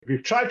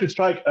we've tried to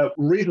strike a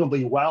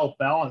reasonably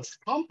well-balanced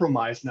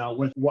compromise now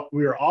with what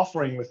we're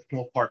offering with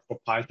Snowpark for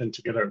Python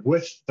together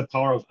with the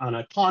power of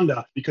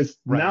Anaconda, because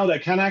now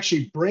that can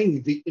actually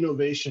bring the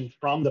innovation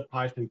from the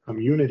Python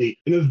community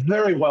in a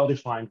very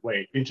well-defined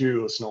way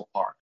into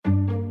Snowpark.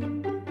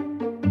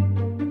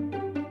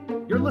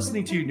 You're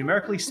listening to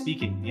Numerically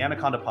Speaking, the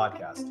Anaconda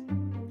podcast.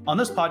 On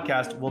this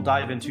podcast, we'll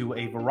dive into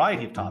a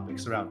variety of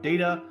topics around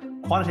data,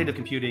 quantitative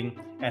computing,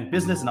 and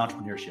business and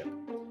entrepreneurship.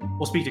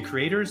 We'll speak to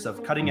creators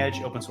of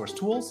cutting-edge open source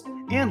tools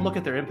and look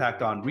at their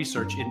impact on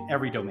research in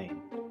every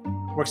domain.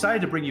 We're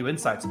excited to bring you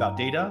insights about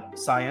data,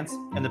 science,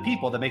 and the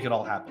people that make it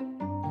all happen.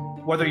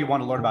 Whether you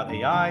want to learn about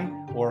AI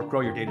or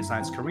grow your data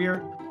science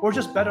career, or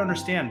just better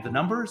understand the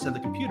numbers and the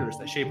computers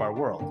that shape our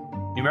world,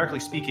 Numerically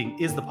Speaking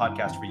is the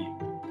podcast for you.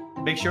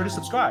 Make sure to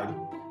subscribe.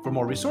 For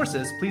more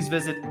resources, please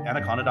visit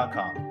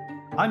anaconda.com.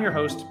 I'm your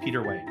host,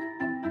 Peter Wayne.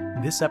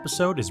 This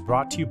episode is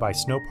brought to you by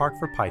Snowpark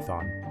for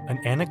Python, an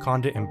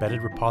Anaconda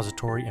embedded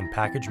repository and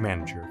package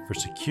manager for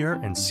secure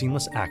and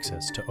seamless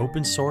access to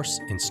open source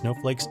in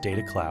Snowflake's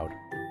data cloud.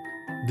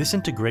 This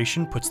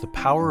integration puts the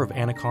power of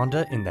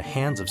Anaconda in the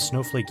hands of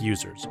Snowflake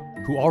users,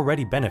 who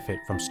already benefit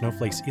from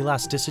Snowflake's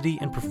elasticity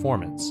and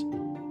performance.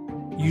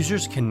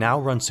 Users can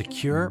now run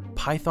secure,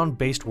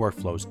 Python-based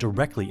workflows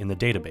directly in the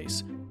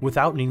database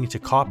without needing to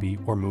copy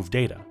or move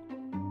data.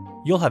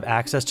 You'll have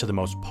access to the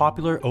most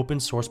popular open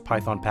source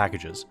Python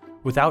packages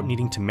without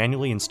needing to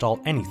manually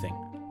install anything,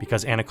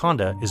 because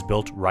Anaconda is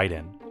built right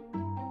in.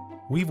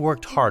 We've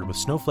worked hard with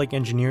Snowflake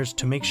engineers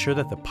to make sure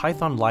that the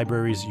Python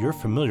libraries you're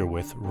familiar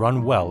with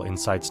run well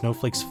inside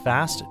Snowflake's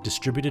fast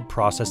distributed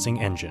processing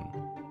engine.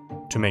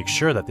 To make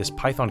sure that this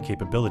Python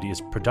capability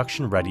is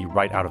production ready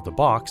right out of the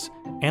box,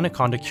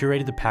 Anaconda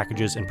curated the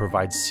packages and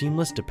provides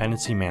seamless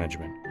dependency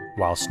management,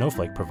 while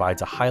Snowflake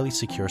provides a highly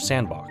secure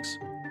sandbox.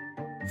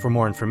 For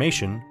more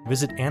information,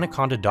 visit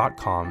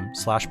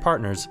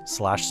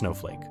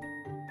anaconda.com/partners/snowflake.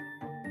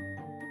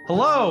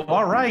 Hello.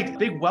 All right.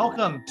 Big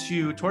welcome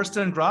to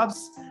Torsten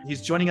Grabs.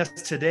 He's joining us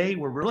today.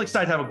 We're really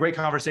excited to have a great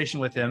conversation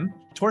with him.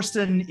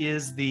 Torsten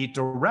is the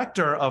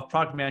director of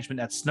product management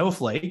at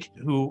Snowflake,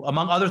 who,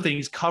 among other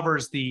things,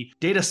 covers the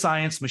data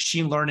science,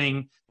 machine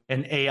learning,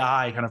 and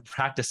AI kind of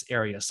practice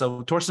area.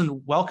 So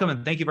Torsten, welcome,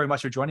 and thank you very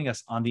much for joining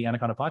us on the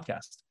Anaconda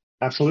podcast.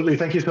 Absolutely.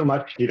 Thank you so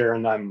much, Peter.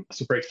 And I'm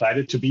super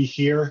excited to be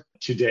here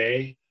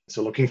today.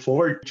 So looking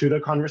forward to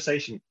the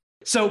conversation.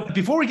 So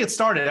before we get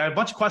started, I have a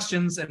bunch of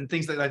questions and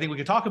things that I think we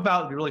could talk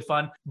about. It'd be really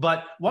fun.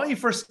 But why don't you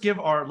first give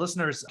our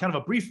listeners kind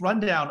of a brief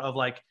rundown of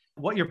like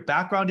what your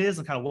background is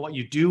and kind of what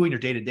you do in your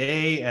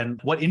day-to-day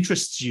and what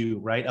interests you,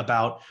 right,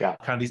 about kind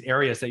of these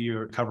areas that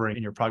you're covering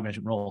in your product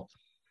management role.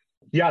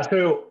 Yeah.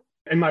 So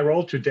in my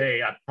role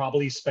today, I've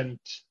probably spent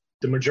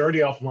the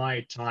majority of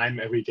my time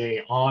every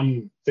day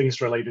on things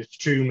related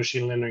to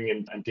machine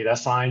learning and data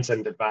science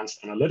and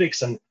advanced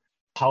analytics, and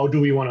how do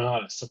we want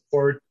to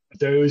support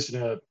those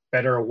in a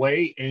better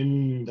way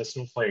in the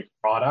Snowflake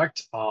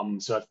product.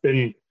 So I've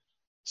been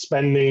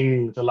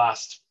spending the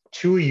last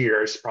 2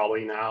 years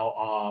probably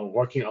now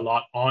working a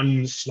lot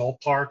on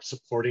Snowpark,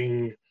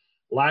 supporting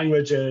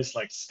languages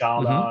like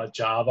Scala,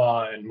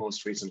 Java, and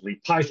most recently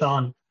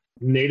Python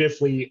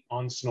natively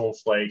on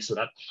Snowflake. So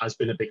that has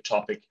been a big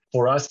topic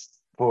for us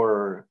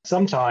for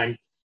some time.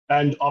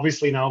 And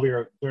obviously now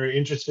we're very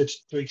interested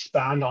to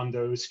expand on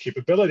those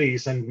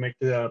capabilities and make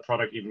the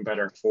product even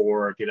better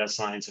for data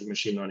science and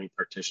machine learning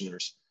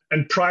practitioners.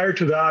 And prior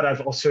to that,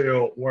 I've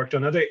also worked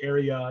on other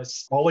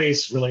areas,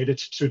 always related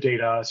to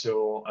data.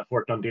 So I've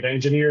worked on data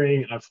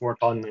engineering, I've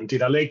worked on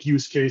data lake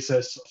use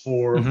cases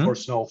for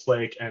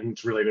Snowflake and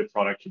related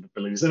product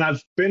capabilities. And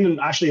I've been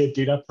actually a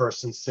data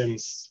person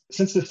since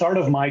the start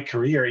of my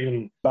career.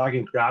 Even back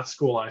in grad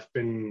school, I've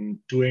been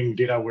doing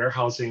data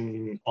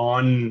warehousing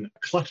on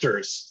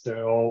clusters.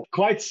 So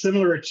quite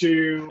similar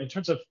to, in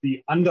terms of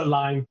the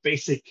underlying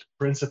basic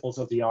principles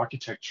of the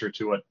architecture,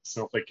 to what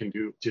Snowflake can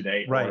do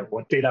today, or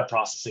what data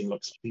processing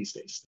looks like these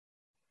days.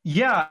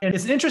 Yeah, and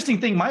it's an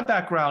interesting thing. My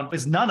background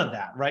is none of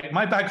that, right?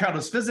 My background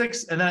was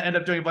physics, and then I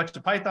ended up doing a bunch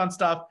of Python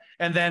stuff,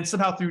 and then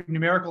somehow through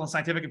numerical and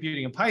scientific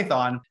computing in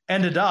Python,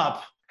 ended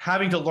up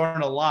having to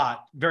learn a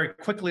lot very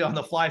quickly on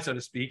the fly, so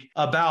to speak,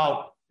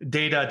 about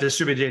data,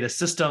 distributed data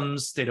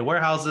systems, data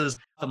warehouses,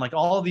 and like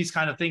all of these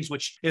kind of things,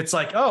 which it's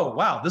like, oh,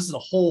 wow, this is a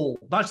whole,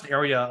 not just an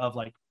area of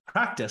like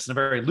practice and a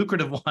very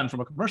lucrative one from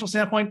a commercial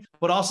standpoint,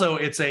 but also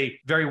it's a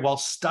very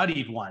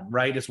well-studied one,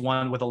 right? It's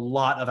one with a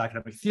lot of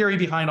academic theory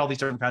behind all these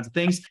different kinds of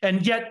things.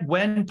 And yet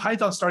when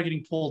Python started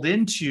getting pulled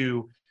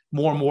into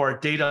more and more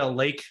data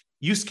lake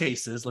use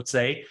cases, let's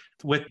say,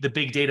 with the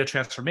big data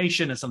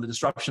transformation and some of the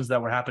disruptions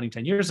that were happening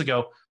 10 years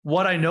ago,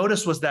 what I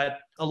noticed was that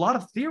a lot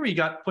of theory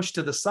got pushed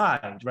to the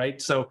side,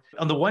 right? So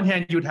on the one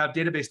hand, you would have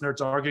database nerds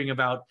arguing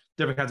about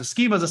different kinds of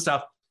schemas and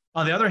stuff.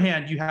 On the other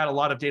hand, you had a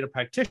lot of data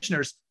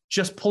practitioners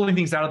just pulling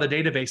things out of the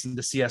database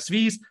into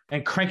CSVs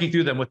and cranking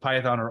through them with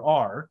Python or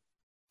R.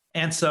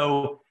 And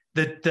so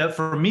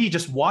for me,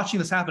 just watching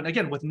this happen,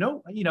 again, with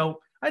no,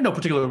 I had no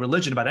particular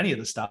religion about any of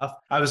this stuff.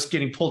 I was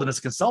getting pulled in as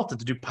a consultant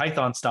to do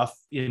Python stuff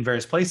in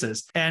various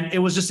places. And it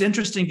was just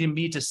interesting to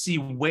me to see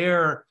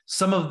where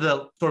some of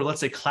the sort of, let's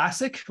say,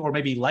 classic or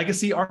maybe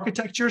legacy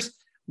architectures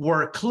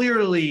were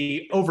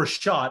clearly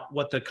overshot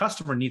what the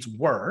customer needs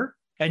were.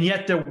 And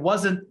yet there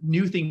wasn't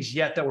new things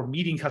yet that were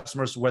meeting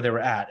customers where they were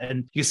at.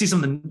 And you see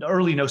some of the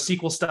early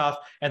NoSQL stuff.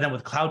 And then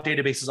with cloud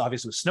databases,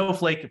 obviously with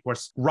Snowflake, of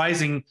course,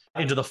 rising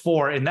into the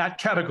fore in that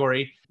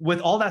category. With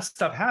all that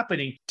stuff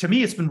happening, to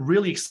me, it's been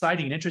really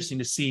exciting and interesting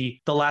to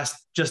see the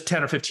last just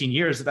 10 or 15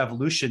 years of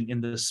evolution in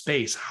this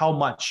space, how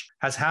much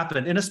has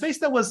happened in a space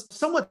that was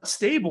somewhat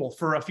stable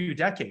for a few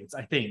decades,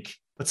 I think.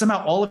 But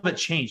somehow all of it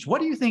changed.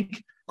 What do you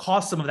think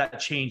caused some of that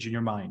change in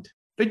your mind?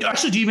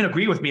 Actually, do you even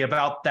agree with me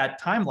about that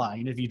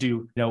timeline? If you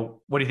do,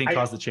 what do you think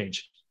caused the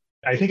change?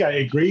 I think I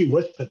agree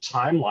with the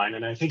timeline.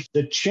 And I think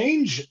the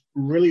change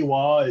really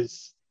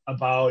was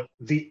about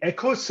the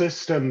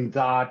ecosystem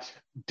that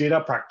data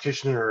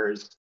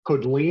practitioners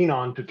could lean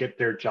on to get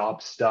their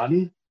jobs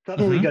done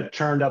suddenly got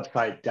turned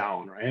upside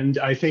down, right? And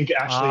I think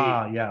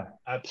actually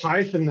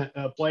Python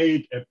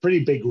played a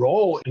pretty big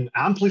role and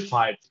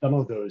amplified some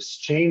of those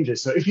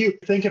changes. So if you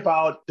think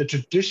about the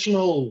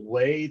traditional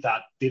way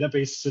that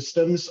database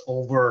systems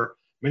over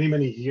many,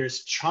 many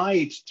years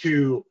tried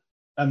to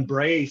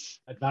embrace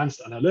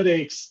advanced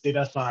analytics,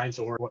 data science,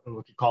 or what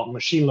we could call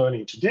machine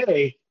learning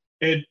today,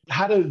 it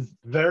had a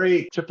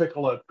very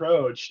typical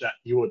approach that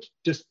you would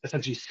just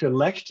essentially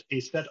select a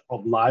set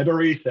of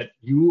libraries that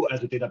you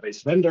as a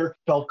database vendor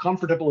felt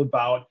comfortable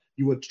about.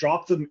 You would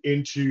drop them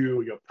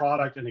into your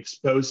product and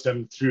expose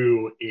them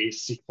through a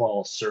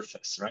SQL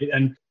surface, right?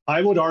 And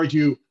I would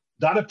argue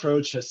that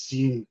approach has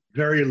seen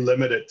very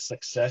limited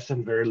success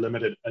and very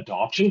limited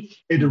adoption.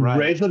 It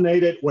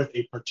resonated with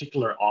a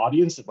particular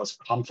audience that was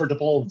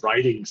comfortable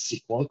writing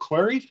SQL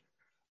queries.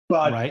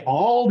 But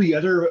all the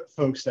other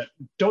folks that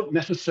don't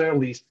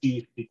necessarily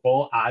see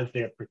SQL as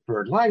their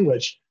preferred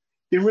language,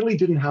 they really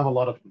didn't have a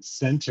lot of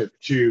incentive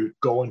to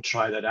go and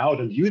try that out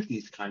and use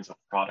these kinds of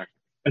products.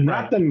 And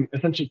that then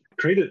essentially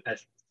created a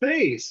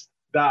space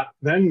that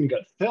then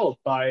got filled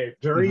by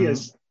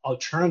various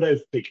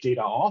alternative big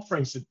data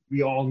offerings that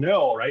we all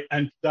know, right?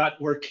 And that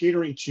were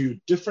catering to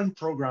different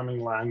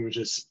programming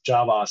languages,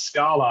 Java,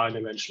 Scala, and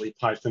eventually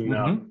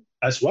Python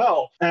as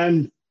well.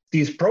 And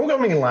these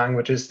programming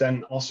languages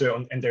then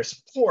also, and their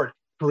support,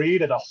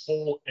 created a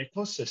whole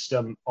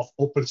ecosystem of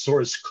open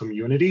source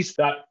communities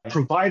that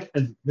provide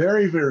a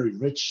very, very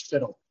rich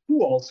set of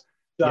tools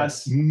that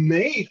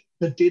made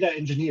the data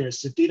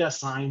engineers, the data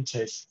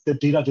scientists, the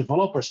data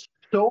developers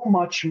so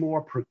much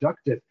more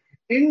productive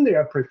in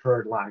their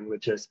preferred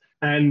languages.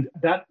 And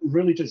that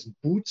really just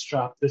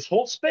bootstrapped this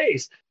whole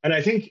space. And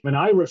I think when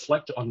I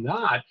reflect on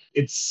that,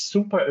 it's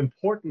super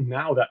important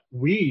now that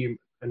we,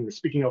 and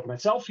speaking of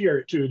myself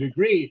here to a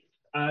degree,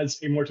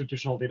 as a more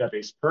traditional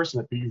database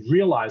person, that we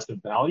realize the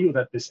value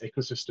that this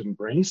ecosystem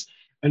brings,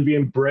 and we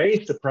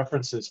embrace the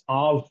preferences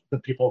of the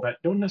people that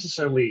don't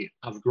necessarily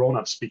have grown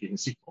up speaking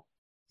SQL.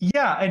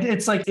 Yeah, and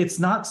it's like, it's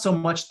not so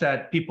much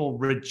that people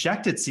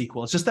rejected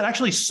SQL. It's just that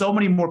actually so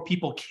many more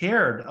people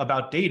cared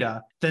about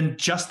data than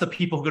just the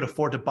people who could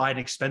afford to buy an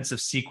expensive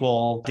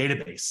SQL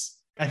database.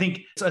 I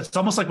think it's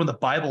almost like when the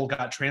Bible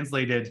got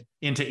translated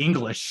into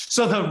English,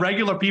 so the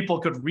regular people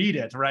could read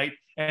it, right?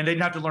 And they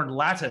didn't have to learn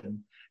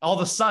Latin. All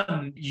of a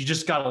sudden, you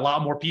just got a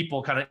lot more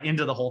people kind of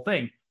into the whole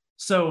thing.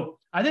 So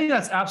I think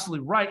that's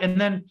absolutely right. And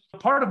then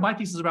part of my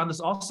thesis around this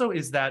also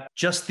is that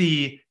just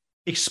the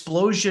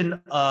explosion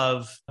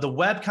of the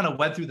web kind of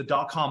went through the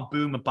dot-com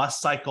boom and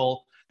bust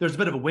cycle. There's a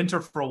bit of a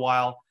winter for a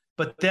while.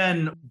 But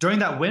then during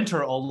that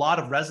winter, a lot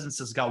of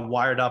residences got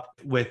wired up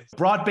with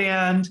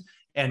broadband,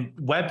 and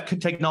web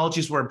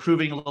technologies were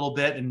improving a little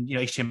bit. And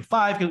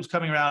HTML5 was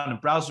coming around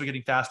and browsers were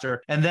getting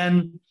faster. And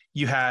then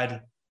you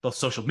had both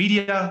social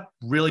media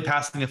really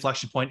passing the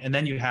inflection point, and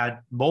then you had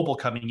mobile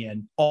coming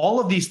in.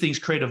 All of these things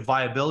create a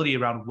viability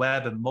around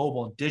web and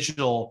mobile and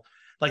digital.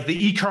 Like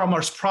the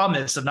e-commerce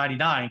promise of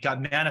 99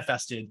 got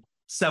manifested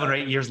 7 or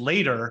 8 years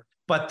later,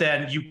 but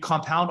then you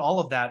compound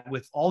all of that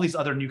with all these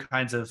other new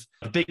kinds of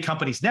big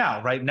companies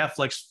now, right?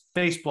 Netflix,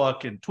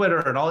 Facebook, and Twitter,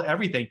 and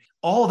everything.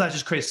 All of that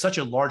just creates such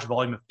a large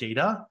volume of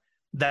data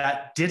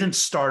that didn't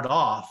start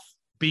off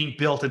being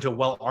built into a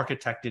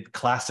well-architected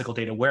classical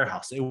data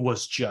warehouse. It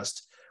was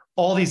just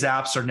all these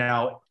apps are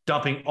now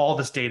dumping all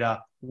this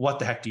data. What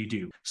the heck do you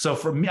do? So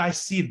for me, I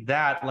see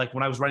that like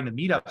when I was running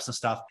the meetups and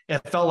stuff,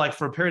 it felt like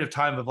for a period of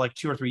time of like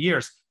 2 or 3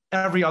 years,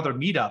 every other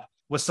meetup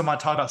was someone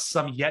talking about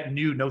some yet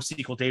new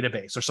NoSQL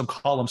database or some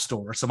column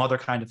store or some other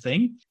kind of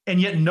thing.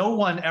 And yet no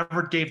one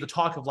ever gave the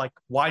talk of like,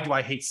 why do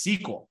I hate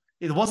SQL?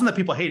 It wasn't that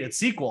people hated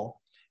SQL.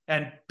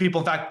 And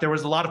people, in fact, there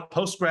was a lot of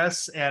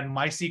Postgres and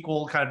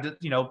MySQL kind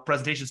of,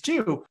 presentations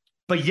too.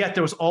 But yet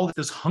there was all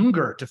this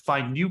hunger to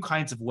find new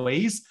kinds of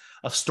ways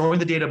of storing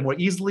the data more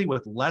easily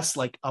with less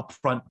like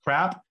upfront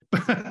crap,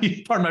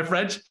 pardon my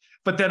French,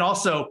 but then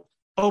also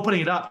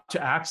opening it up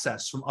to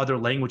access from other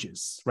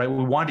languages, right?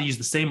 We wanted to use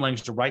the same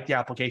language to write the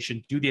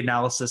application, do the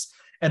analysis,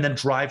 and then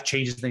drive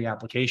changes in the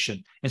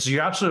application. And so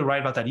you're absolutely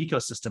right about that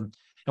ecosystem.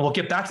 And we'll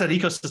get back to that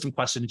ecosystem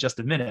question in just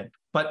a minute.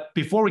 But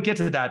before we get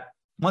to that,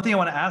 one thing I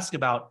want to ask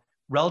about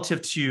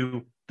relative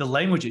to the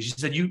languages, you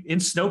said in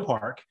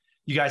Snowpark,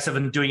 you guys have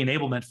been doing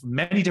enablement for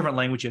many different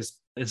languages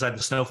inside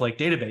the Snowflake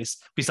database,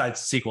 besides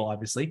SQL,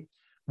 obviously.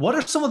 What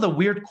are some of the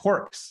weird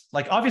quirks?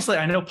 Like, obviously,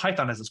 I know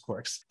Python has its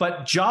quirks,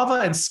 but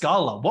Java and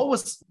Scala, what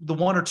was the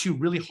one or two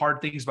really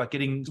hard things about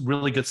getting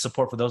really good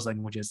support for those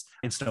languages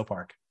in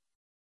Snowpark?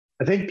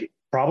 I think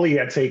probably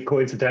I'd say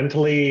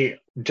coincidentally,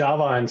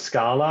 Java and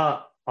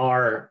Scala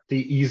are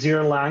the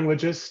easier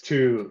languages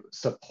to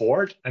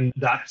support. And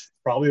that's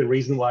probably the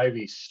reason why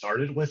we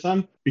started with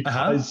them,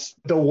 because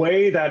the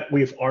way that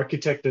we've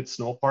architected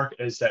Snowpark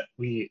is that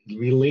we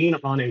lean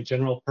on a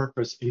general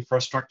purpose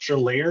infrastructure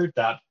layer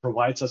that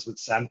provides us with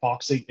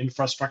sandboxing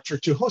infrastructure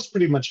to host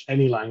pretty much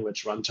any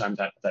language runtime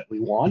that we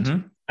want.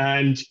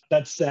 And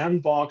that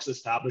sandbox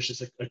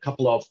establishes a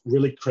couple of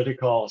really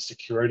critical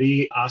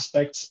security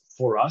aspects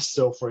for us.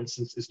 So for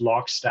instance, it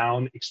locks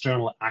down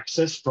external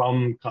access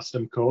from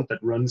custom code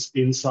that runs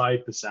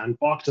inside the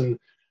sandbox. And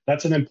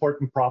that's an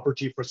important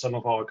property for some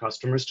of our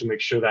customers to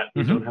make sure that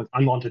we don't have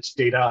unwanted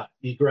data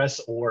egress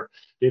or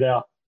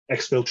data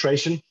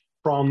exfiltration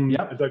from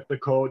the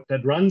code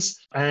that runs.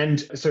 And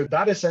so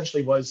that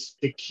essentially was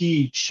the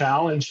key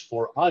challenge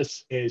for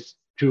us, is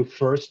to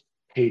first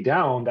pay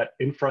down that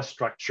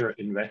infrastructure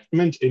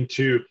investment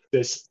into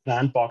this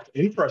sandbox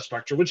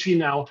infrastructure, which we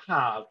now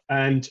have.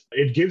 And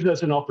it gives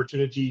us an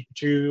opportunity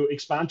to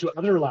expand to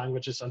other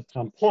languages at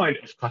some point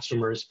if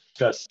customers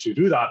just to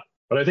do that.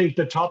 But I think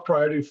the top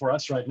priority for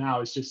us right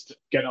now is just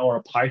get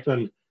our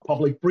Python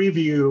public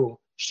preview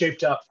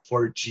shaped up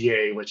for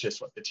GA, which is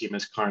what the team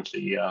is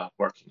currently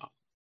working on.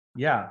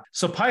 Yeah.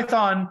 So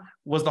Python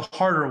was the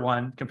harder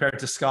one compared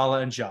to Scala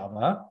and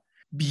Java,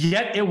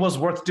 yet it was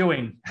worth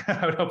doing.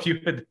 I would hope you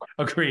would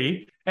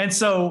agree. And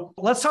so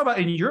let's talk about,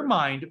 in your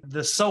mind,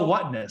 the so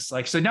whatness.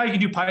 Like, so now you can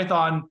do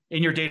Python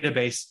in your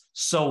database.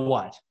 So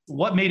what?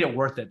 What made it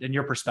worth it in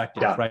your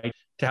perspective, right?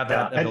 To have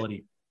that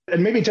ability.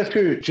 And maybe just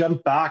to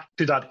jump back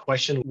to that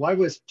question, why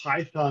was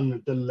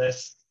Python the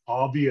less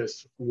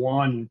obvious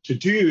one to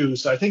do?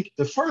 So I think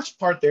the first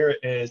part there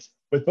is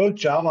with both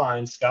Java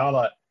and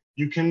Scala,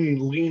 you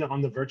can lean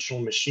on the virtual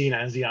machine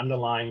as the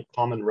underlying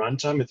common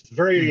runtime. It's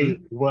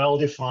very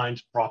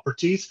well-defined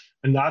properties,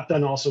 and that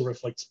then also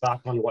reflects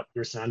back on what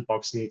your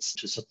sandbox needs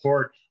to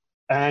support.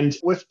 And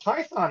with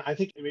Python, I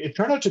think it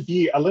turned out to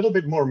be a little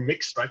bit more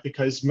mixed, right?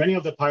 Because many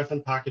of the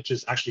Python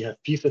packages actually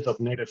have pieces of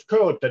native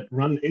code that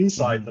run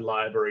inside the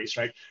libraries,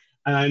 right?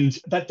 And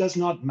that does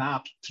not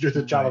map to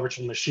the Java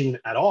virtual machine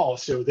at all.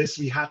 So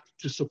we have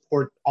to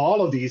support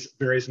all of these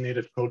various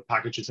native code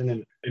packages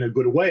in a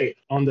good way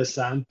on the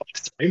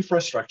sandbox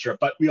infrastructure.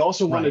 But we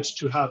also wanted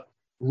to have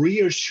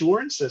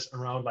reassurances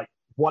around like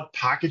what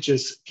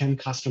packages can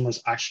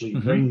customers actually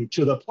bring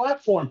to the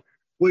platform,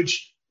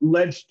 which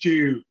led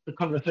to the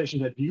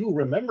conversation that you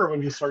remember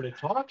when we started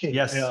talking.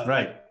 Yes,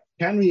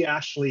 Can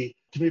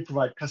we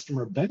provide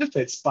customer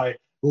benefits by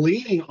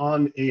leaning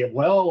on a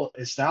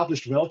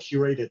well-established,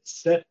 well-curated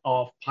set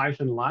of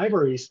Python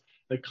libraries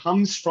that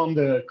comes from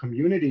the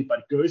community,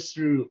 but goes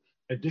through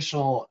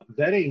additional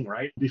vetting,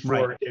 right,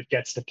 before it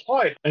gets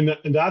deployed. And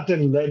that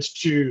then led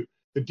to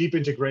the deep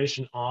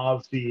integration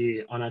of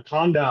the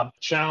Anaconda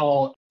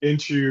channel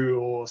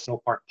into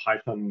Snowpark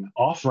Python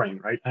offering,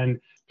 right? And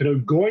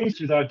going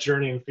through that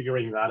journey and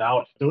figuring that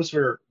out, those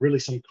were really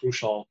some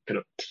crucial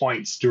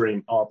points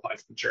during our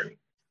Python journey.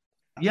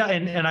 Yeah,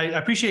 and I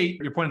appreciate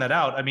you pointing that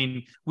out. I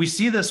mean, we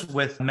see this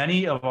with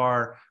many of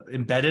our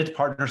embedded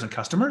partners and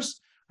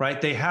customers, right?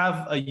 They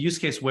have a use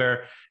case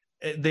where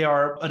they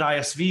are an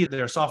ISV,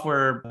 they're a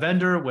software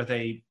vendor with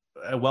a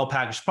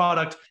well-packaged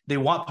product. They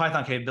want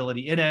Python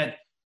capability in it.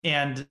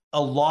 And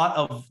a lot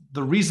of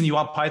the reason you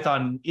want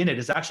Python in it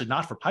is actually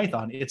not for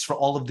Python. It's for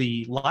all of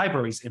the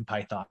libraries in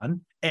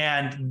Python.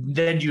 And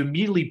then you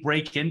immediately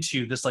break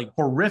into this like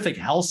horrific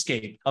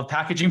hellscape of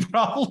packaging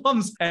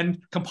problems and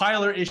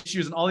compiler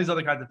issues and all these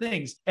other kinds of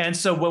things. And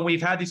so when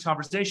we've had these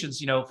conversations,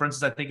 for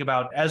instance, I think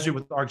about Esri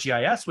with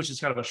ArcGIS, which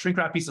is kind of a shrink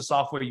wrap piece of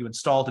software you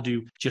install to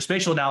do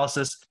geospatial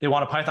analysis. They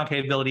want a Python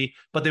capability,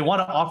 but they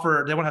want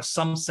to have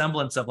some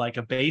semblance of like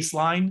a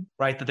baseline,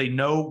 right? That they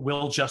know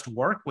will just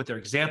work with their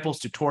examples,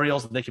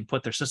 tutorials that they can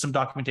put their system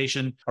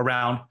documentation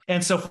around.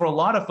 And so for a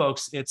lot of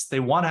folks, they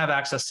want to have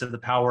access to the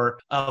power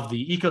of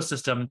the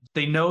ecosystem.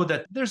 They know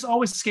that there's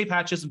always escape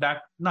hatches and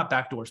not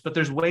backdoors, but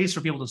there's ways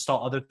for people to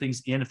install other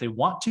things in if they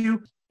want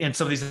to in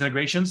some of these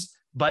integrations.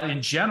 But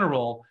in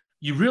general,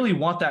 you really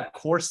want that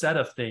core set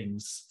of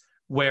things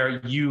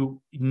where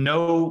you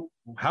know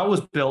how it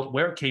was built,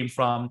 where it came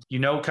from,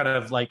 kind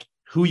of like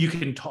who you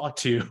can talk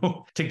to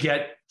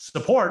get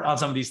support on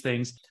some of these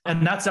things.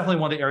 And that's definitely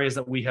one of the areas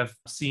that we have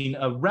seen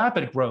a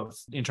rapid growth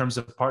in terms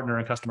of partner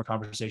and customer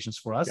conversations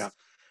for us. Yeah.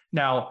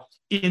 Now,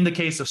 in the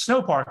case of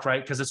Snowpark,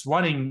 right, because it's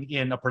running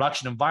in a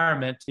production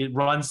environment, it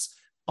runs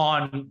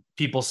on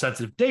people's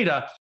sensitive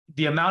data.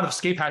 the amount of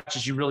escape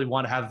hatches you really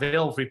want to have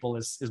available for people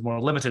is more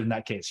limited in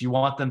that case. You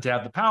want them to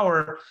have the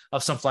power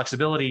of some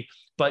flexibility,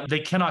 but they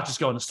cannot just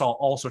go and install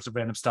all sorts of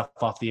random stuff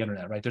off the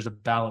internet, right? There's a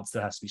balance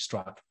that has to be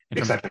struck in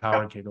terms of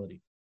power and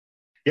capability.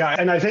 Yeah,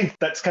 and I think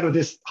that's kind of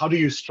this, how do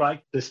you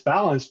strike this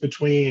balance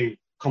between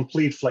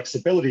complete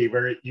flexibility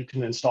where you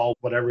can install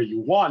whatever you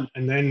want,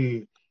 and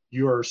then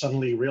you're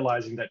suddenly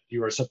realizing that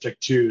you are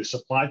subject to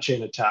supply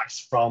chain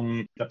attacks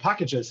from the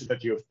packages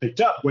that you have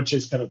picked up, which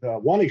is kind of the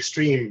one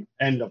extreme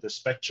end of the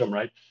spectrum,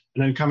 right?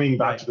 And then coming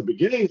back to the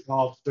beginning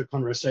of the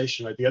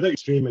conversation, right, the other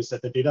extreme is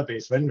that the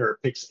database vendor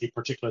picks a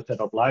particular set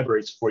of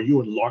libraries for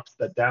you and locks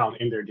that down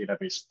in their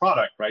database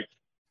product, right?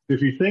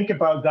 If you think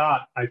about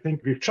that, I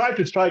think we've tried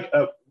to strike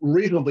a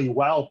reasonably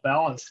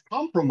well-balanced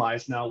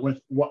compromise now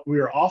with what we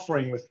are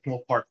offering with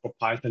Snowpark for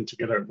Python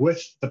together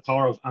with the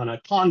power of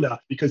Anaconda,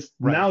 because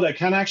now that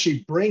can actually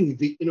bring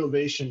the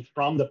innovation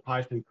from the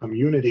Python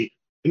community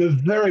in a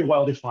very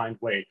well-defined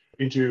way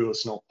into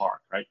Snowpark,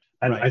 right?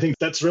 And I think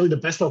that's really the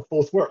best of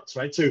both worlds,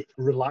 right? So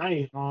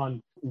relying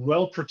on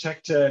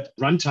well-protected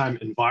runtime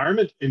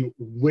environment in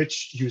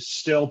which you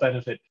still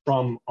benefit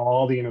from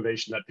all the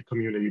innovation that the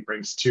community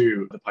brings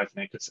to the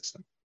Python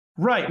ecosystem.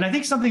 Right. And I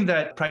think something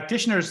that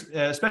practitioners,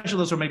 especially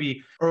those who are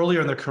maybe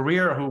earlier in their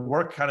career, who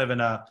work kind of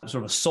in a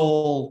sort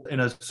of in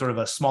a sort of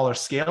a smaller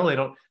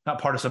scale, not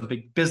part of some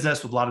big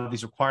business with a lot of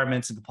these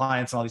requirements and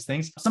compliance and all these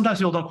things. Sometimes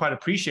people don't quite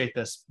appreciate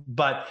this,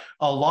 but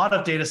a lot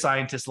of data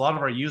scientists, a lot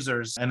of our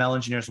users, ML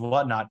engineers and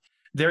whatnot,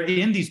 they're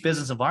in these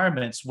business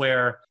environments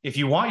where if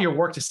you want your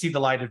work to see the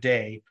light of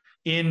day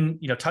in,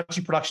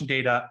 touching production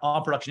data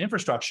on production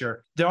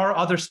infrastructure, there are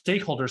other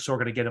stakeholders who are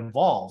going to get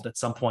involved at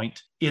some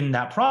point in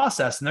that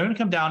process. And they're going to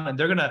come down and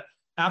they're going to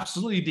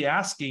absolutely be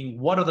asking,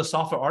 what are the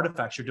software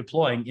artifacts you're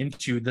deploying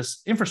into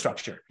this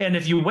infrastructure? And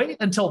if you wait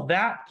until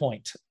that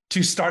point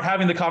to start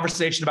having the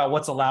conversation about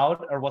what's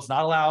allowed or what's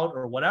not allowed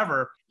or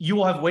whatever, you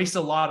will have wasted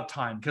a lot of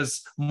time,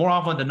 because more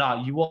often than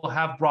not, you will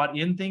have brought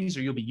in things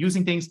or you'll be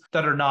using things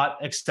that are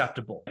not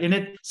acceptable.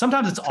 And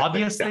sometimes it's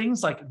obvious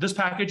things like this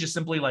package is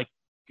simply like,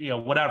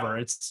 whatever.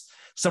 It's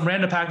some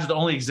random package that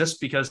only exists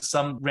because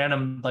some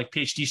random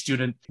PhD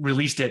student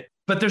released it.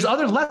 But there's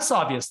other less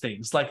obvious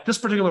things, like this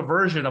particular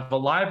version of a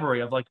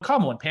library of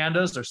common one,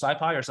 pandas or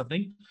SciPy or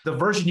something. The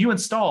version you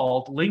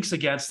installed links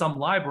against some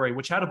library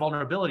which had a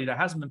vulnerability that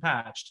hasn't been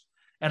patched.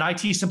 And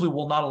IT simply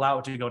will not allow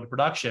it to go to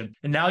production.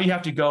 And now you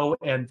have to go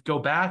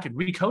back and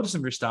recode some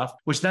of your stuff,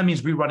 which then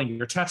means rerunning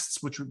your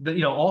tests, which,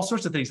 all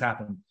sorts of things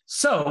happen.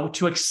 So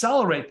to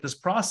accelerate this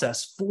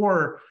process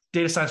for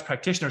data science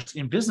practitioners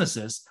in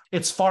businesses,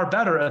 it's far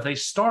better if they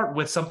start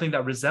with something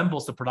that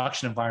resembles the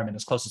production environment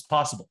as close as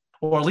possible,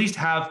 or at least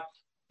have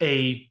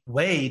a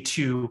way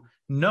to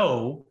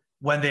know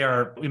when they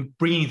are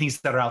bringing things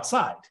that are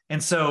outside.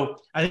 And so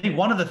I think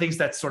one of the things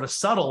that's sort of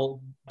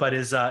subtle, but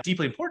is a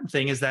deeply important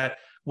thing, is that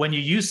when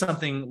you use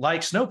something like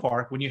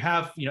Snowpark, when you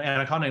have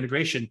Anaconda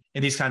integration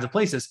in these kinds of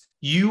places,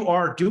 you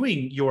are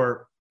doing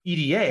your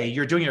EDA,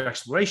 you're doing your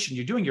exploration,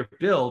 you're doing your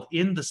build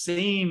in the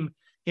same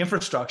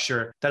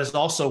infrastructure that is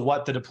also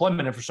what the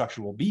deployment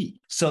infrastructure will be.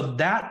 So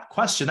that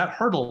question, that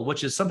hurdle,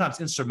 which is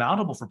sometimes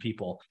insurmountable for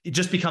people, it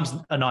just becomes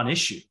a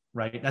non-issue,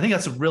 right? And I think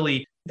that's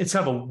it's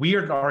kind of a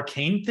weird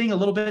arcane thing a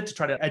little bit to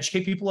try to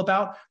educate people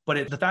about,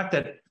 but the fact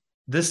that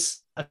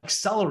this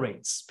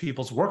accelerates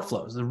people's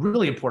workflows is a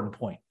really important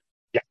point.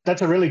 Yeah,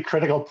 that's a really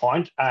critical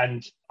point.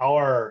 And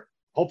our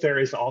hope there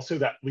is also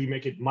that we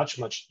make it much,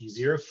 much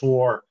easier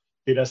for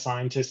data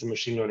scientists and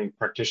machine learning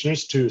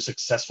practitioners to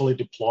successfully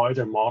deploy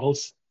their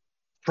models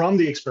from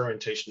the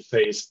experimentation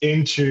phase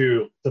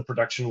into the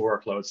production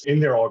workloads in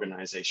their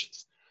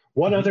organizations.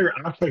 One other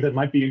aspect that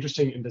might be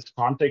interesting in this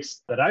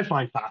context that I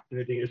find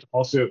fascinating is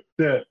also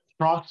the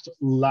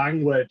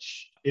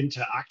cross-language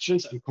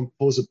interactions and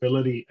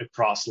composability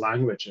across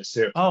languages.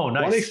 So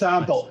nice. One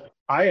example,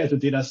 I, as a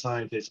data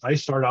scientist, I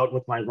start out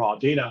with my raw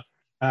data,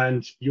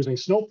 and using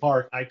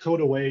Snowpark, I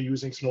code away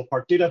using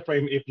Snowpark data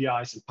frame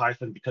APIs in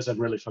Python because I'm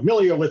really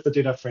familiar with the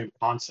data frame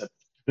concept.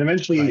 And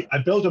eventually, I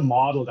built a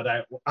model that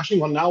I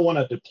actually now want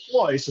to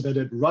deploy so that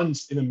it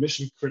runs in a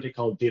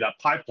mission-critical data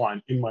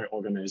pipeline in my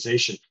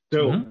organization.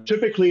 So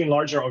typically in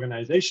larger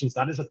organizations,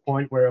 that is a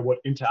point where I would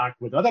interact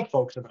with other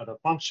folks and other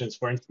functions,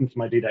 for instance,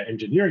 my data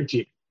engineering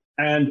team.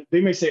 And they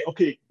may say,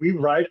 okay, we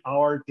write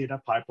our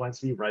data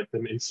pipelines, we write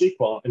them in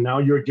SQL, and now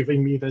you're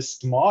giving me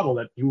this model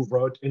that you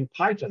wrote in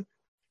Python.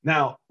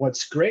 Now,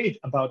 what's great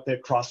about the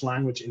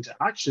cross-language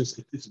interactions,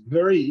 it's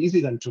very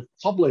easy then to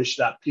publish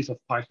that piece of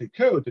Python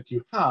code that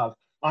you have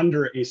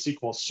under a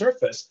SQL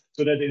surface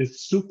so that it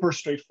is super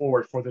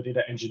straightforward for the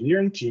data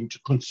engineering team to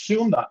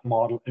consume that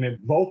model and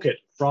invoke it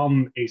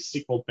from a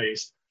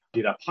SQL-based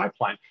data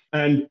pipeline.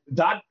 And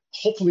that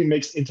hopefully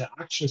makes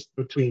interactions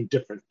between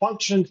different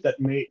functions that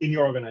may, in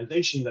your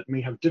organization, that may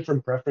have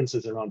different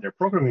preferences around their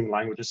programming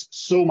languages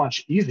so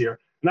much easier.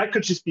 And that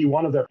could just be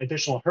one of the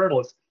additional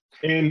hurdles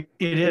in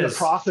the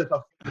process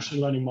of machine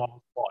learning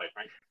model deploy,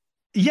 right?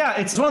 Yeah,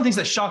 it's one of the things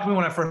that shocked me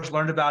when I first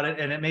learned about it,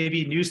 and it may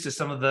be news to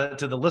some of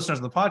the listeners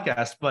of the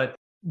podcast. But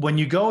when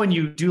you go and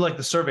you do like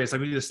the surveys,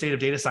 like we do the state of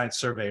data science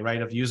survey,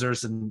 right, of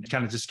users and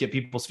kind of just get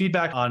people's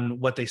feedback on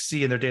what they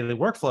see in their daily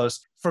workflows.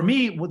 For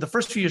me, the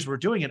first few years we were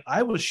doing it,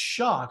 I was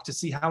shocked to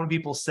see how many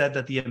people said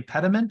that the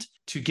impediment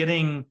to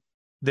getting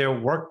their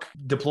work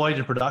deployed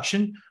in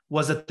production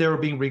was that they were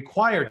being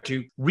required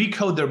to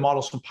recode their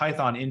models from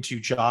Python into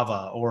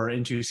Java or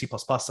into C++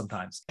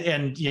 sometimes.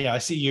 And yeah, I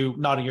see you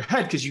nodding your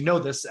head because you know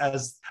this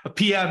as a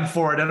PM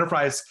for an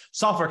enterprise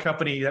software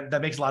company that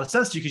makes a lot of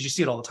sense to you because you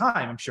see it all the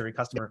time, I'm sure, in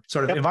customer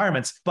sort of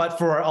environments. But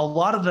for a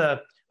lot of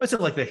the, let's say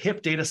like the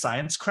hip data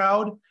science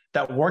crowd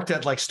that worked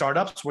at like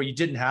startups where you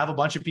didn't have a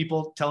bunch of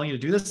people telling you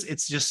to do this,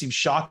 it just seems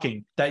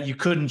shocking that you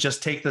couldn't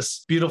just take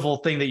this beautiful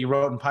thing that you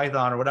wrote in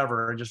Python or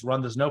whatever and just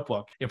run this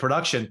notebook in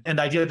production. And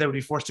the idea that they would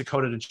be forced to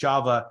code it in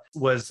Java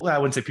was, well, I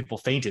wouldn't say people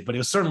fainted, but it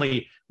was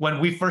certainly when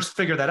we first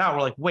figured that out,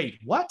 we're like, wait,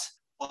 what?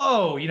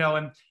 Whoa,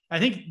 and I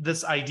think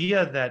this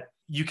idea that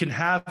you can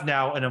have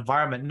now an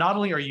environment, not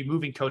only are you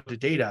moving code to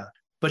data,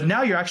 but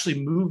now you're actually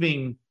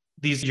moving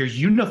you're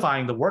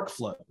unifying the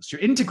workflows,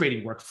 you're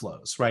integrating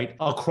workflows, right,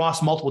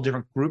 across multiple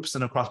different groups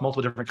and across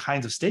multiple different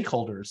kinds of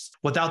stakeholders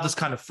without this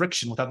kind of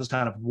friction, without this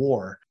kind of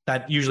war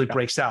that usually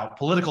breaks out,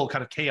 political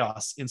kind of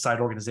chaos inside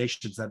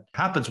organizations that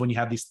happens when you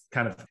have these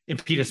kind of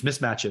impedance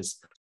mismatches.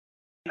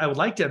 I would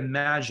like to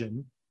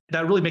imagine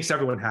that really makes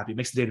everyone happy. It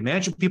makes the data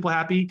management people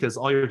happy because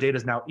all your data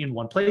is now in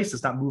one place.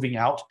 It's not moving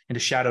out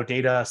into shadow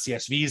data,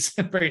 CSVs,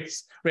 and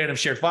various random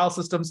shared file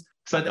systems.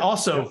 But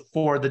also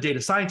for the data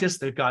scientists,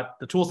 they've got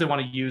the tools they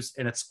want to use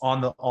and it's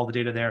on all the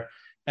data there.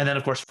 And then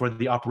of course, for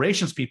the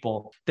operations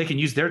people, they can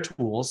use their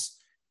tools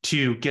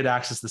to get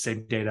access to the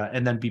same data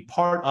and then be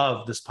part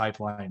of this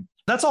pipeline.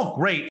 That's all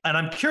great. And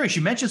I'm curious,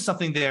 you mentioned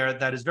something there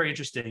that is very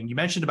interesting. You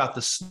mentioned about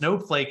the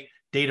Snowflake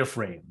data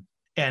frame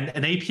and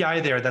an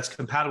API there that's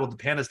compatible with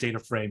the Pandas data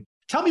frame.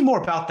 Tell me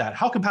more about that.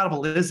 How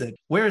compatible is it?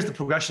 Where is the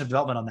progression of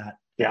development on that?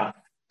 Yeah.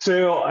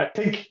 So I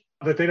think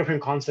the data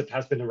frame concept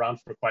has been around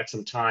for quite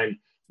some time.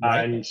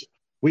 Right. And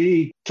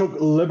we took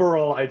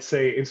liberal, I'd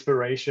say,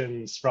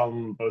 inspirations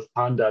from both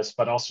Pandas,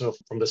 but also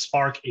from the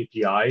Spark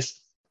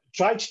APIs.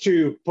 Tried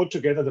to put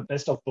together the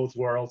best of both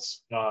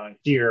worlds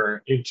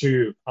here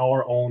into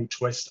our own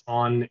twist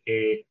on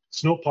a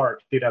Snowpark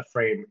data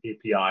frame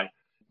API.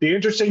 The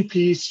interesting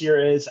piece here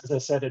is, as I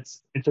said,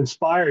 it's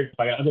inspired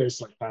by others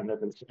like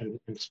Pandas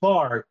and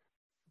Spark,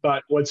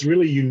 but what's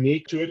really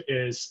unique to it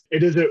is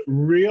a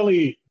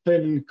really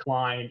thin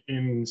client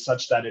in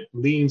such that it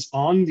leans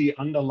on the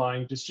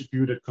underlying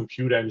distributed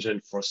compute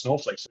engine for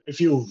Snowflake. So if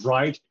you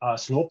write a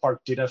Snowpark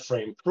data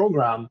frame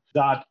program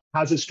that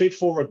has a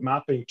straightforward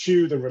mapping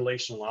to the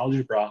relational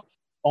algebra,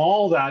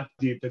 all that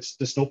the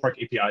Snowpark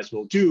APIs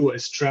will do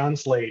is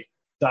translate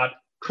that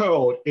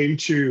code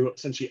into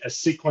essentially a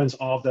sequence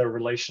of the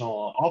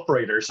relational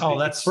operators. Oh,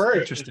 that's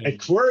interesting. A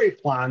query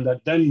plan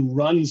that then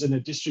runs in a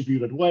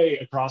distributed way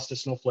across the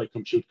Snowflake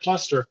compute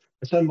cluster,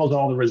 assembles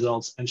all the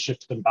results and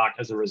shifts them back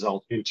as a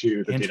result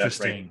into the data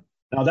frame.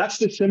 Now, that's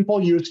the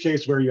simple use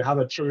case where you have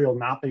a trivial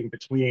mapping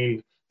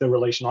between the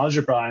relational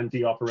algebra and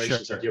the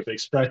operations that you have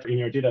expressed in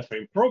your data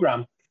frame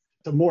program.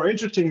 The more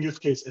interesting use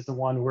case is the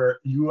one where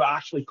you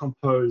actually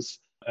compose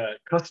a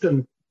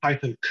custom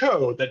Python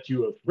code that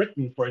you have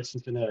written, for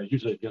instance, in a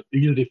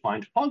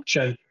user-defined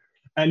function,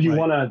 and you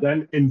want to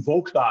then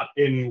invoke that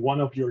in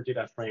one of your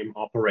data frame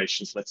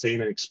operations, let's say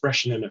in an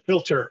expression in a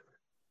filter.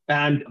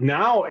 And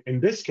now, in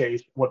this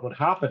case, what would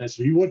happen is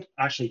we would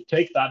actually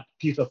take that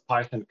piece of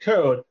Python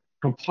code,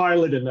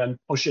 compile it, and then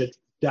push it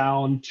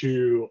down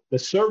to the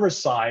server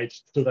side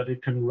so that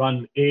it can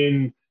run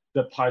in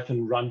the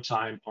Python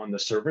runtime on the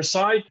server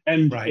side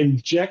and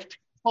inject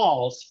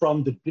calls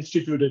from the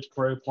distributed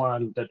query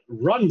plan that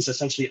runs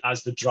essentially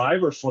as the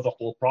driver for the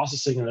whole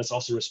processing, and that's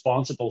also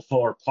responsible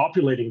for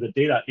populating the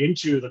data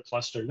into the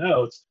cluster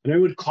nodes. And it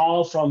would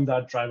call from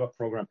that driver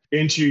program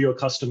into your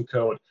custom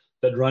code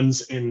that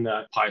runs in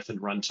Python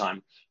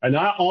runtime. And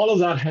now all of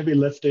that heavy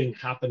lifting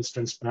happens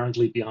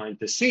transparently behind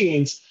the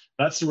scenes.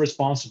 That's the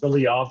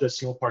responsibility of the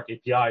Snowpark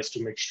APIs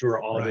to make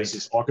sure all of this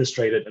is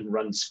orchestrated and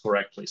runs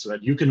correctly so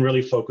that you can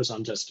really focus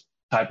on just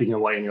typing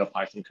away in your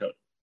Python code.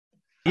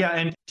 Yeah,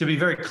 and to be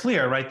very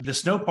clear, right, the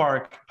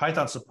Snowpark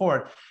Python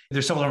support,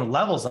 there's several different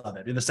levels of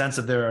it in the sense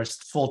that there's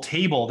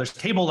there's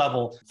table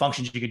level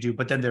functions you could do,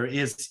 but then there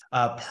is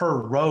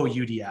per row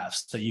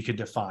UDFs that you could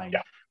define,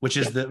 which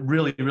is the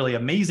really, really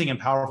amazing and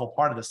powerful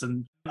part of this.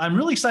 And I'm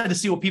really excited to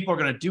see what people are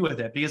going to do with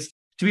it because,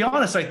 to be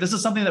honest, like this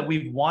is something that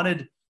we've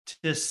wanted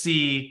to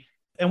see.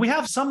 And we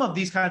have some of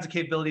these kinds of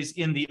capabilities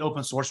in the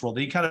open source world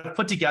that you kind of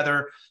put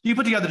together. You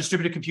put together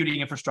distributed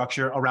computing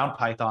infrastructure around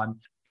Python.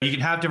 You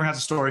can have different kinds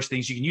of storage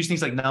things. You can use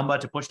things like Numba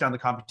to push down the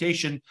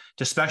computation,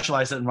 to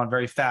specialize it and run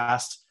very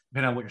fast,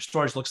 depending on what your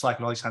storage looks like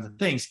and all these kinds of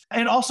things.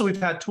 And also we've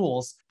had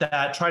tools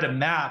that try to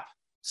map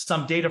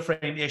some data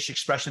frame-ish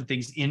expression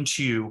things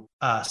into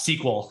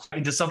SQL,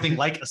 into something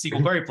like a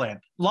SQL query plan.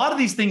 A lot of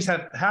these things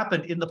have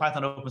happened in the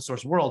Python open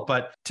source world,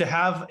 but to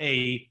have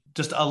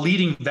just a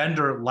leading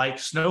vendor like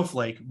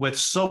Snowflake with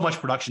so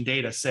much production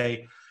data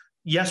say,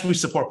 yes, we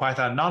support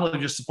Python, not only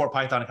just support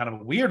Python in kind of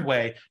a weird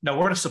way, no,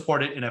 we're going to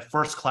support it in a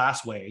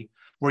first-class way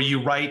where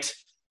you write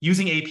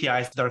using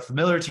APIs that are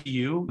familiar to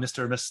you, Mr.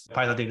 or Miss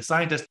Python data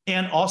scientist.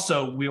 And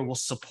also we will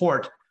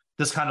support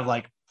this kind of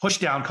like push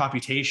down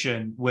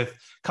computation with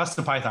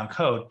custom Python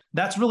code.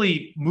 That's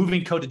really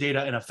moving code to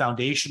data in a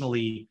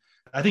foundationally,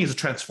 I think it's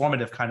a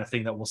transformative kind of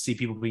thing that we'll see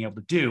people being able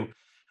to do.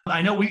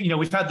 I know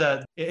we've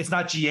had it's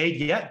not GA'd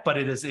yet, but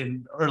it is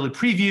in early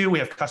preview. We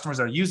have customers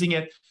that are using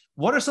it.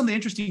 What are some of the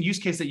interesting use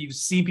cases that you've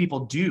seen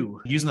people do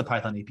using the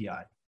Python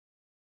API?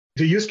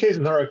 The use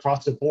cases are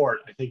across the board.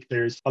 I think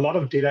there's a lot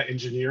of data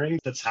engineering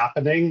that's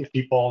happening,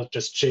 people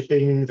just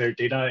shaping their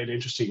data in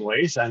interesting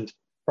ways. And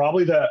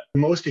probably the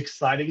most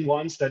exciting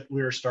ones that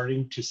we're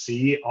starting to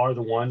see are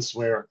the ones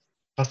where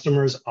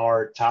customers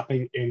are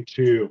tapping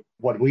into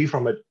what we,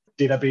 from a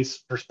database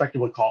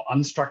perspective, would call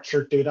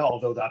unstructured data,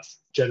 although that's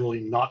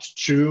generally not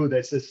true.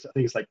 This is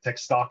things like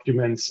text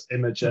documents,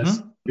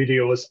 images,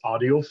 videos,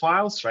 audio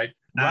files, right?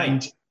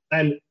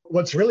 And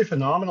what's really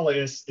phenomenal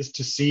is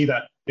to see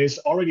that there's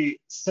already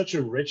such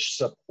a rich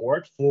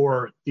support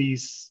for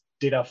these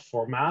data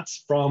formats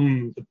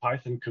from the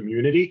Python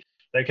community.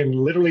 They can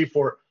literally,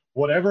 for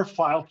whatever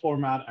file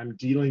format I'm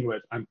dealing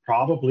with, I'm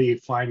probably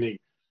finding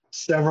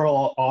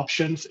several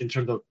options in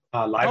terms of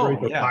libraries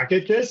or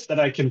packages that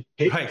I can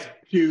pick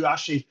to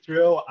actually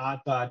throw at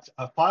that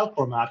file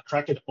format,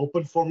 crack it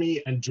open for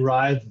me, and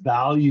derive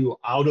value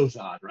out of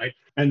that, right?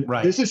 And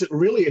this is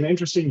really an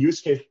interesting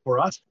use case for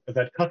us,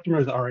 that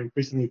customers are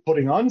increasingly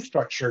putting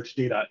unstructured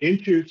data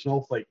into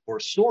Snowflake for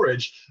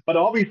storage, but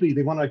obviously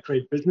they want to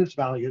create business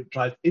value,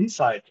 drive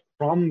insight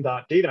from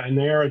that data, and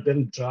they're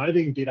then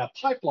driving data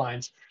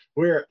pipelines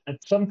where at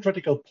some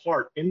critical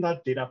part in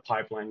that data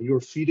pipeline,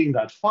 you're feeding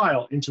that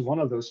file into one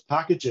of those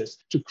packages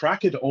to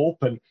crack it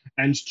open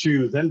and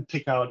to then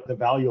pick out the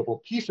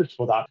valuable pieces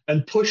for that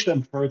and push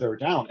them further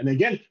down. And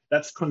again,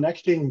 that's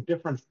connecting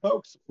different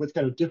folks with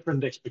kind of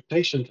different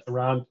expectations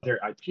around their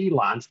IT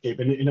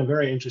landscape in a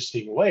very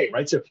interesting way,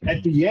 right? So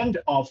at the end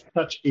of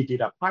such a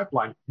data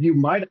pipeline, you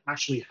might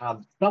actually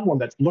have someone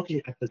that's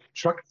looking at the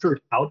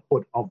structured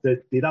output of this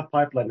data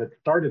pipeline that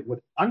started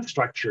with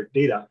unstructured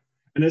data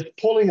and is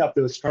pulling up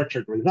those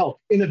structured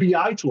results in a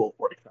BI tool,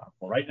 for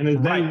example, right? And is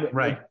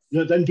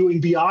then doing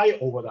BI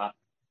over that.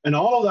 And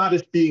all of that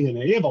is being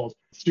enabled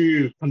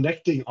through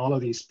connecting all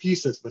of these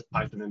pieces with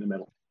Python in the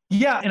middle.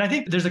 Yeah, and I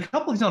think there's a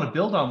couple of things I want to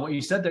build on what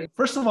you said there.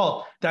 First of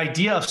all, the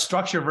idea of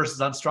structure versus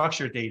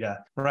unstructured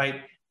data,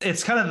 right?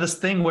 It's kind of this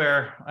thing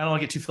where, I don't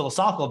want to get too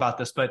philosophical about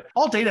this, but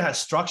all data has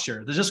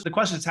structure. There's just the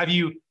question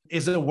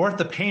is it worth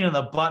the pain in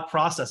the butt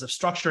process of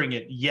structuring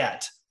it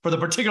yet for the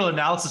particular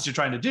analysis you're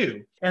trying to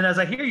do? And as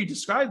I hear you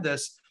describe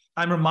this,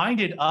 I'm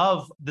reminded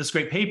of this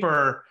great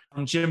paper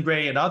from Jim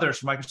Gray and others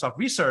from Microsoft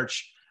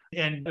Research,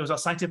 and it was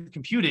about scientific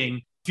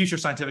computing, future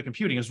scientific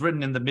computing. It was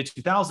written in the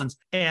mid-2000s.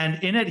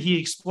 And in it, he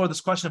explored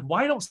this question of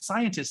why don't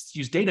scientists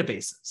use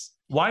databases?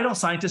 Why don't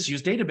scientists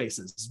use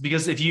databases?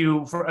 Because if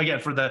you, for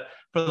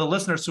the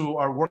listeners who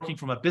are working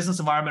from a business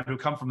environment, who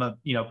come from a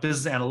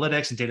business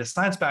analytics and data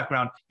science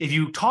background, if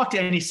you talk to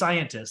any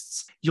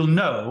scientists, you'll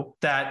know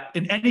that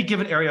in any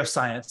given area of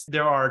science,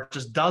 there are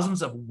just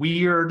dozens of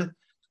weird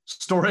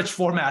storage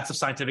formats of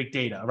scientific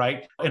data,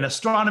 right? In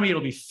astronomy,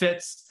 it'll be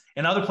FITS.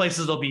 In other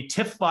places, it'll be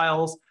TIFF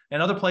files.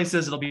 In other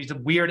places, it'll be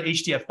weird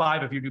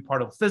HDF5 if you do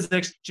part of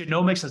physics.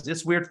 Genomics has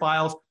its weird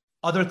files.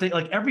 Other things,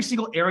 like every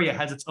single area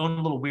has its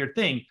own little weird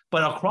thing.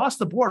 But across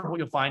the board, what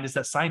you'll find is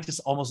that scientists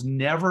almost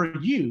never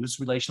use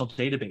relational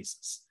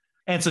databases.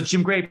 And so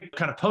Jim Gray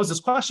kind of posed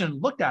this question,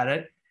 looked at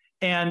it,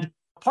 and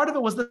part of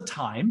it was the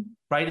time,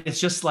 right?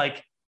 It's just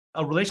like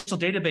a relational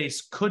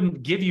database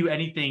couldn't give you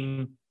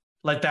anything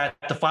like that.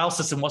 The file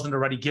system wasn't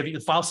already giving,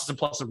 the file system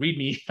plus a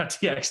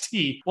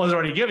README.txt wasn't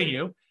already giving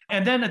you.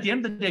 And then at the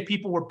end of the day,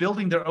 people were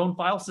building their own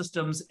file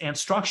systems and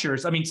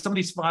structures. I mean, some of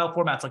these file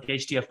formats like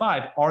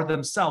HDF5 are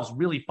themselves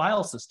really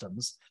file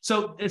systems.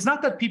 So it's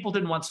not that people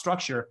didn't want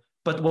structure,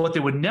 but what they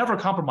would never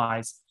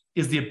compromise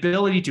is the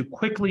ability to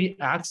quickly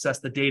access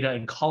the data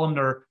in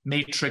columnar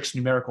matrix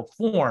numerical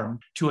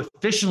form to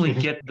efficiently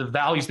get the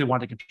values they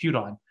want to compute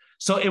on.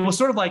 So it was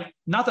sort of like,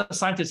 not that the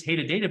scientists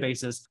hated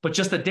databases, but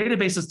just that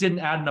databases didn't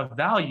add enough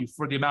value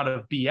for the amount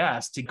of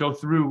BS to go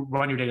through,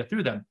 run your data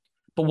through them.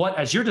 But what,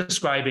 as you're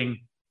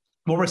describing,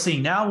 what we're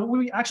seeing now, what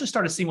we actually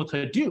started seeing with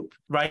Hadoop,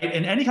 right?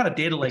 And any kind of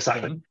data lake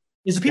thing,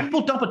 is that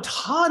people dump a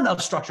ton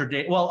of structured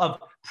data, of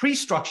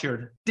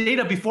pre-structured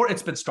data before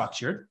it's been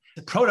structured,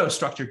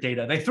 proto-structured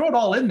data. They throw it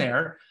all in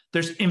there.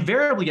 There's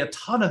invariably a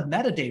ton of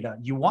metadata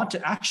you want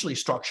to actually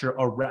structure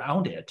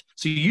around it.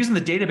 So you're using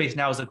the database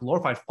now as a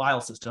glorified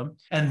file system.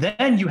 And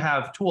then you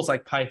have tools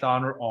like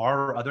Python or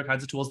R or other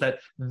kinds of tools that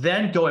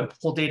then go and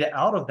pull data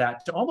out of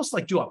that to almost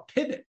like do a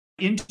pivot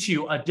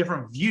into a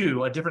different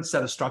view, a different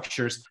set of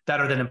structures that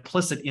are then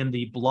implicit in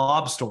the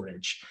blob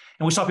storage.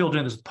 And we saw people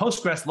doing this with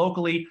Postgres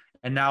locally.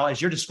 And now,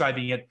 as you're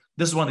describing it,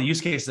 this is one of the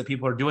use cases that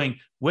people are doing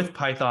with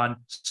Python,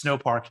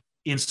 Snowpark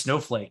in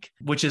Snowflake,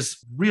 which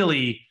is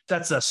really,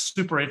 that's a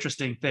super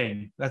interesting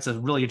thing. That's a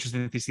really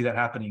interesting thing to see that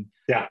happening.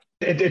 Yeah,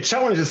 it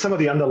challenges some of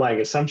the underlying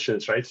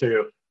assumptions, right?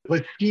 So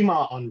with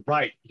schema on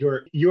write,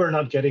 you're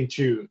not getting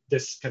to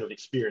this kind of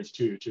experience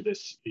to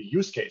this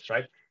use case,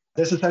 right?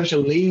 This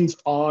essentially leans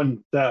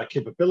on the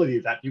capability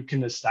that you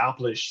can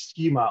establish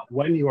schema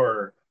when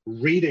you're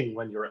reading,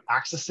 when you're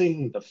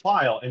accessing the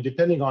file, and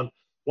depending on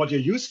what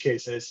your use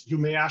case is, you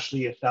may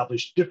actually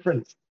establish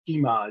different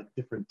schema,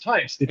 different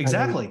types,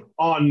 depending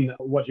on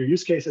what your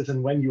use case is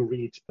and when you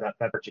read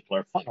that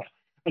particular file.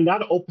 And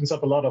that opens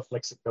up a lot of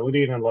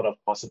flexibility and a lot of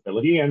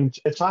possibility. And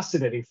it's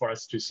fascinating for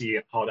us to see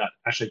how that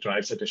actually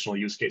drives additional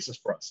use cases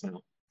for us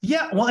now.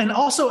 Yeah, well, and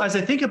also as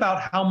I think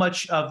about how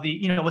much of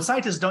the, when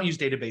scientists don't use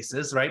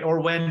databases, right?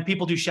 Or when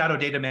people do shadow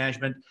data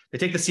management, they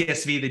take the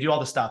CSV, they do all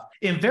the stuff.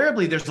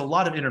 Invariably, there's a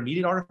lot of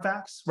intermediate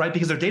artifacts, right?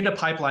 Because their data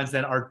pipelines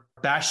then are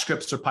bash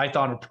scripts or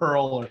Python or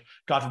Perl or,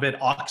 God forbid,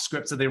 awk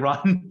scripts that they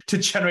run to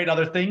generate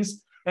other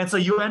things. And so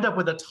you end up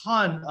with a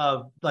ton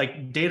of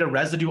like data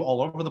residue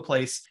all over the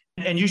place.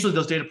 And usually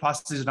those data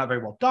processes are not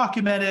very well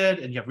documented,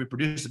 and you have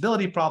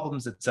reproducibility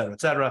problems, et cetera, et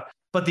cetera.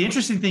 But the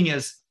interesting thing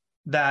is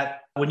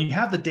that when you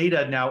have the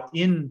data now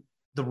in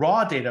the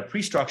raw data,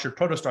 pre-structured,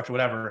 proto-structured,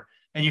 whatever,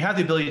 and you have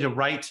the ability to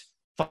write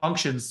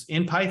functions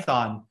in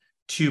Python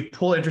to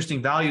pull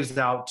interesting values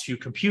out, to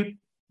compute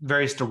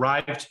various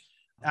derived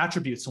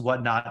attributes and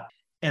whatnot,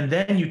 and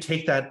then you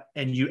take that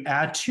and you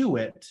add to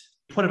it,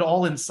 put it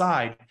all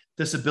inside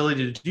this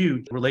ability to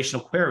do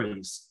relational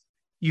queries,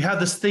 you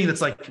have this thing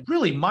that's like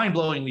really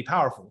mind-blowingly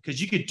powerful,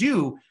 because you could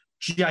do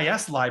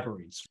GIS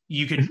libraries.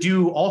 You could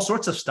do all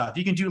sorts of stuff.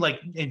 You can do like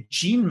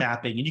gene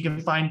mapping, and you can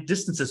find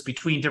distances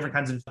between different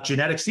kinds of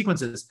genetic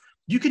sequences.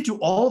 You could do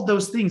all of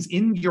those things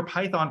in your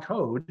Python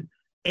code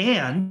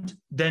and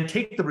then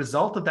take the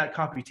result of that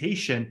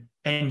computation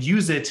and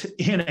use it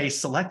in a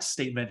select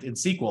statement in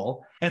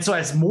SQL. And so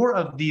as more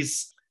of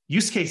these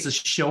use cases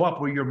show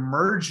up where you're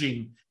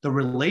merging the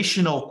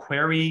relational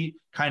query,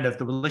 kind of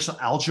the relational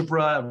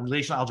algebra,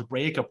 relational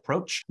algebraic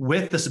approach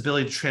with this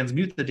ability to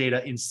transmute the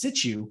data in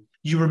situ,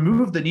 you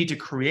remove the need to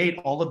create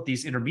all of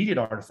these intermediate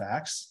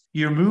artifacts.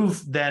 You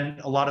remove then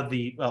a lot of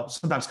the,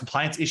 sometimes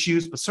compliance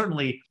issues, but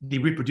certainly the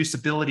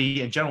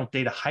reproducibility and general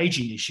data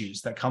hygiene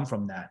issues that come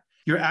from that.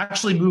 You're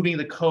actually moving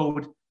the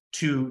code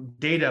to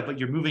data, but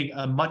you're moving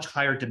a much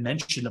higher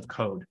dimension of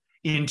code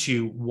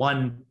into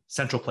one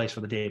central place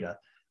for the data.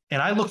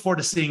 And I look forward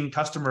to seeing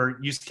customer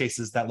use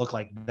cases that look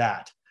like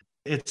that.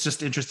 It's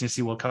just interesting to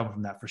see what will come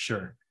from that for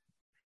sure.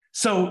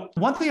 So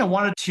one thing I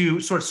wanted to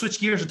sort of switch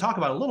gears and talk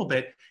about a little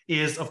bit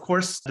is, of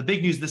course, the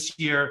big news this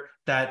year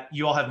that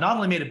you all have not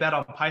only made a bet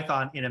on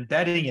Python in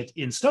embedding it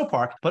in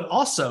Snowpark, but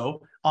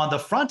also on the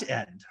front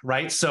end,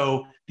 right?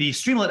 So the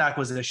Streamlit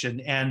acquisition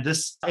and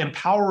this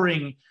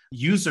empowering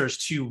users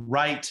to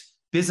write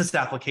business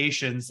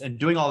applications and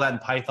doing all that in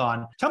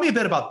Python. Tell me a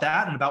bit about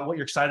that and about what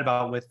you're excited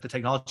about with the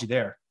technology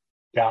there.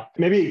 Yeah,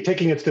 maybe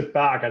taking a step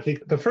back, I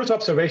think the first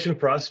observation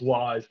for us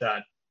was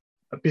that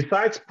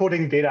besides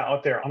putting data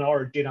out there on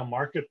our data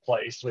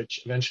marketplace,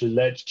 which eventually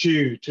led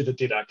to the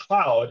data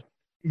cloud,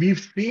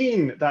 we've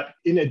seen that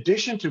in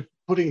addition to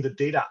putting the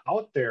data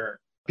out there,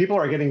 people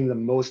are getting the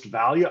most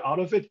value out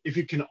of it if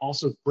you can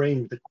also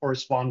bring the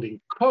corresponding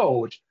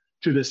code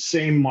to the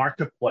same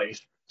marketplace,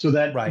 so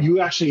that you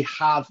actually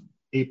have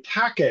a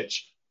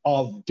package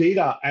of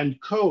data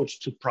and code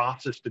to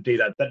process the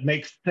data that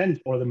makes sense,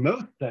 or the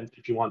most sense,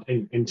 if you want,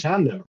 in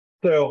tandem.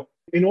 So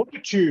in order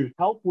to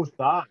help with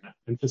that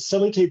and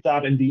facilitate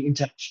that and the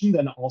interaction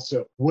then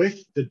also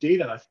with the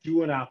data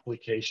through an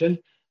application,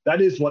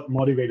 that is what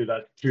motivated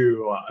us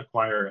to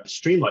acquire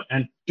Streamlit.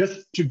 And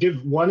just to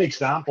give one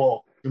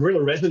example that really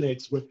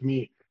resonates with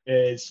me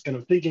is kind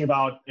of thinking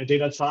about a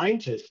data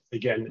scientist.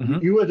 Again,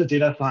 you as a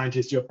data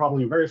scientist, you're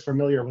probably very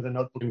familiar with the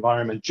notebook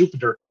environment,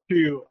 Jupyter,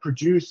 to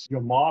produce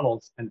your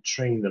models and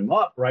train them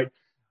up, right?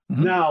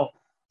 Now,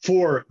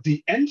 for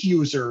the end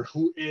user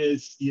who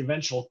is the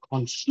eventual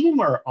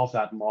consumer of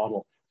that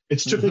model,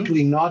 it's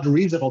typically not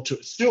reasonable to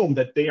assume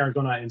that they are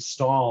going to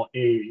install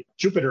a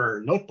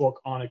Jupyter notebook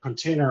on a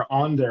container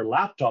on their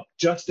laptop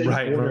just in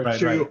order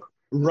to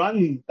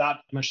run that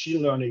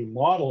machine learning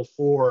model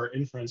for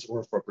inference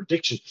or for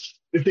prediction.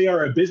 If they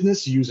are a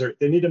business user,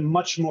 they need a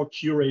much more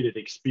curated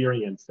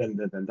experience than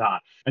that.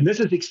 And this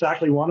is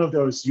exactly one of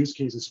those use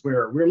cases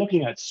where we're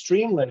looking at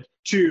Streamlit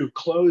to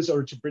close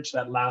or to bridge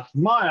that last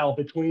mile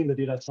between the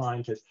data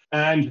scientist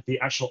and the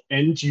actual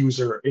end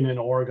user in an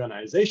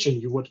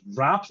organization. You would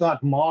wrap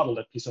that model,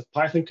 that piece of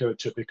Python code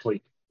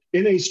typically,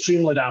 in a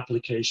Streamlit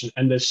application,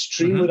 and the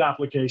Streamlit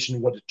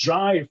application would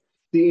drive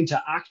the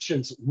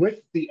interactions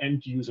with the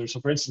end user. So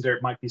for instance, there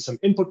might be some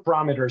input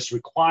parameters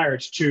required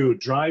to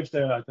drive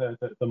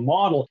the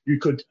model. You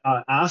could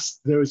ask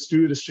those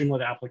through the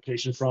Streamlit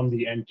application from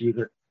the end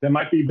user. There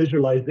might be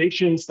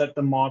visualizations that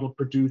the model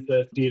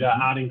produces, data,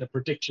 adding the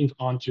predictions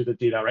onto the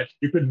data, right?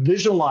 You could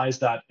visualize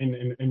that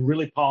in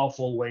really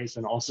powerful ways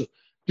and also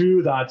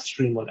through that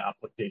Streamlit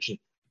application.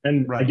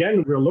 And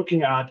again, we're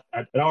looking at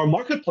our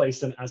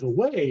marketplace and as a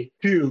way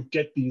to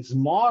get these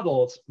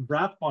models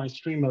wrapped by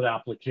Streamlit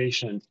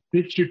applications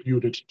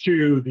distributed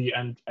to the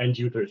end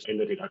users in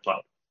the data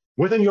cloud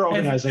within your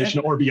organization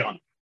or beyond.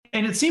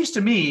 And it seems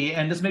to me,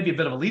 and this may be a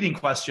bit of a leading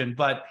question,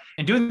 but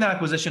in doing that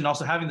acquisition,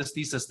 also having this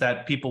thesis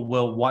that people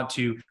will want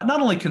to not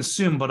only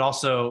consume, but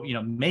also,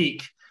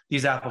 make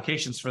these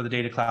applications for the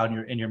data cloud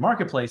in your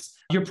marketplace,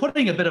 you're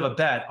putting a bit of a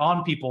bet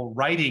on people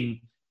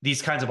writing these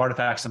kinds of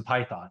artifacts in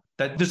Python.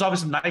 That there's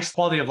obviously some nice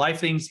quality of life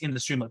things in the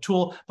Streamlit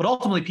tool, but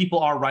ultimately people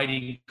are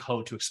writing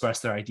code to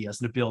express their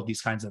ideas and to build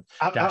these kinds of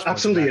dashboards.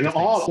 Absolutely. And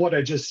all what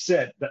I just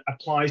said that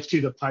applies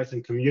to the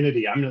Python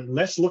community. I mean,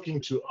 less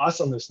looking to us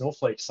on the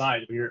Snowflake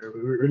side.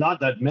 We're not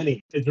that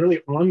many. It's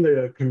really on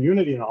the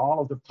community and all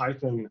of the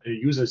Python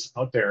users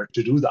out there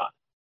to do that.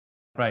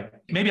 Right.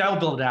 Maybe I will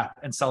build an app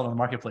and sell it on the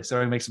marketplace so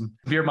I can make some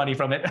beer money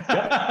from it.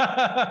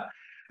 Yeah.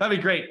 That'd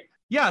be great.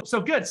 Yeah,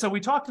 so good. So we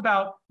talked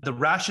about the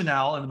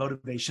rationale and the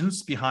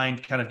motivations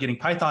behind kind of getting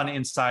Python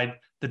inside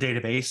the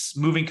database,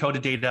 moving code to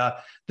data,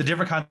 the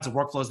different kinds of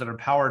workflows that are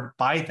powered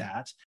by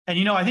that.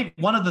 And, I think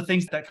one of the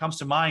things that comes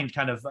to mind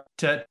kind of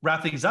to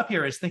wrap things up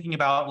here is thinking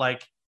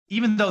about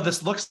even though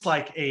this looks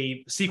like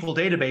a SQL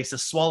database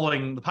is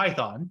swallowing the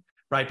Python,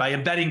 right, by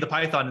embedding the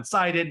Python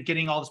inside it and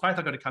getting all this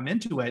Python code to come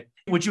into it,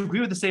 would you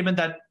agree with the statement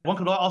that one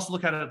could also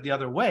look at it the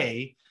other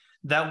way,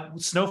 that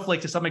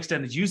Snowflake to some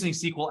extent is using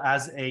SQL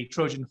as a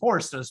Trojan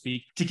horse, so to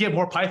speak, to get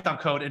more Python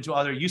code into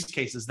other use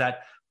cases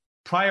that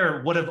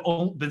prior would have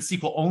been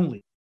SQL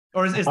only?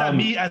 Or is that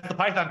me as the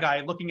Python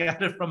guy looking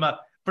at it from a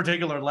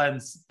particular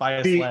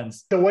biased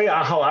lens? The way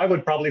how I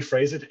would probably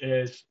phrase it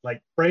is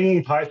like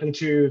bringing Python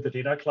to the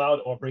data cloud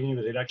or bringing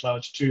the data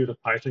cloud to the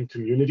Python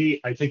community.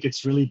 I think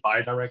it's really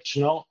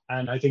bidirectional.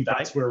 And I think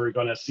that's where we're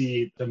going to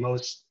see the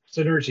most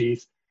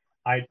synergies.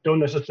 I don't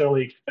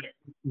necessarily expect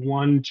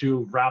one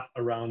to wrap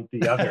around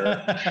the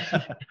other.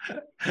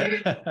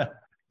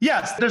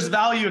 Yes, there's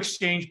value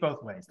exchange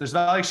both ways.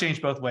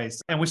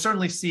 And we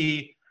certainly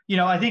see,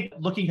 I think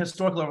looking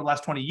historically over the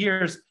last 20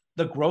 years,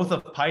 the growth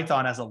of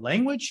Python as a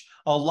language,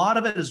 a lot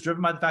of it is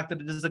driven by the fact that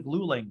it is a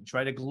glue language,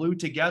 right? It glued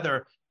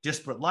together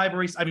disparate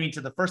libraries. I mean,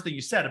 to the first thing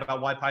you said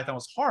about why Python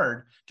was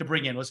hard to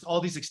bring in was all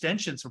these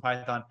extensions for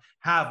Python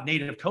have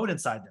native code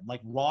inside them,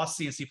 like raw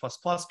C and C++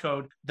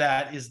 code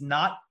that is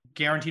not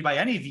guaranteed by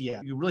any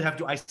VM. You really have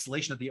to do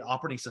isolation at the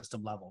operating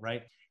system level,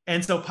 right?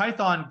 And so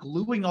Python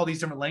gluing all these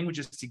different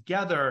languages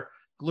together,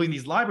 gluing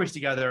these libraries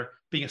together,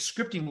 being a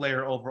scripting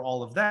layer over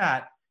all of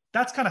that,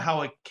 that's kind of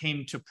how it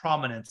came to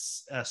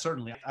prominence,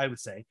 certainly, I would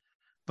say.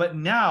 But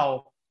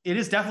now it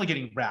is definitely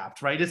getting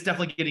wrapped, right? It's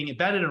definitely getting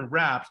embedded and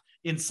wrapped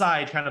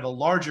inside kind of a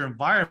larger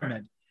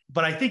environment.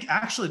 But I think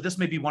actually this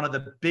may be one of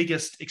the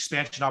biggest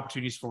expansion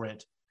opportunities for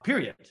it,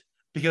 period.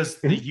 Because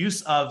the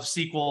use of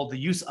SQL, the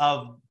use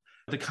of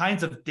the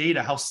kinds of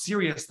data, how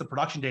serious the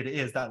production data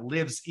is that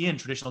lives in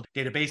traditional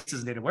databases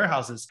and data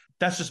warehouses,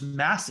 that's just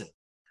massive.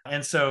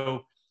 And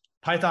so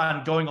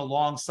Python going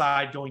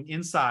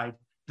inside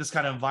this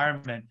kind of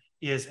environment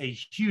is a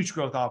huge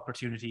growth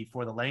opportunity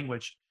for the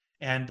language.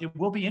 And it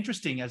will be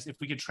interesting as if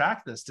we could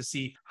track this to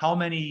see how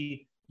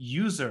many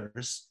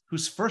users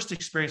whose first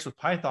experience with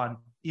Python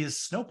is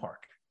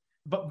Snowpark.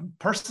 But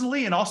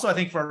personally, and also I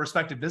think for our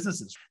respective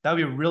businesses, that would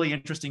be a really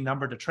interesting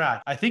number to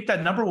track. I think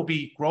that number will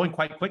be growing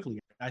quite quickly.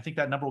 I think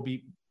that number will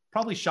be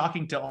probably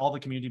shocking to all the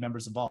community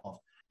members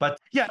involved. But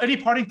yeah, any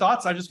parting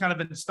thoughts? I've just kind of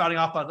been spouting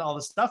off on all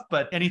this stuff,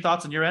 but any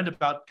thoughts on your end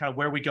about kind of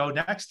where we go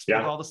next with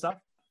all this stuff?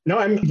 No,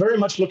 I'm very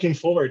much looking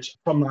forward.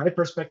 From my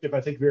perspective,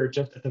 I think we're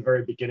just at the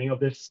very beginning of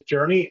this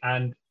journey,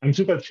 and I'm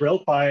super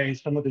thrilled by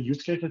some of the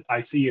use cases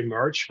I see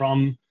emerge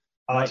from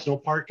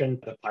Snowpark and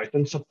the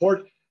Python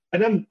support.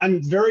 And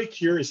I'm very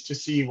curious to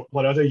see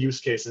what other use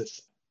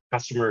cases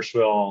customers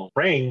will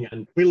bring.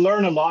 And we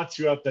learn a lot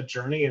throughout that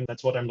journey, and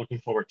that's what I'm looking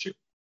forward to.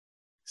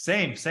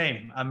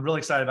 Same. I'm really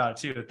excited about it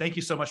too. Thank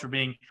you so much for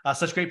being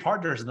such great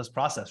partners in this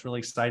process. Really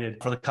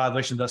excited for the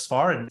collaboration thus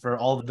far and for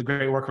all of the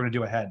great work we're going to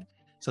do ahead.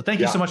 So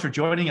thank you so much for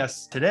joining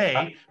us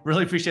today.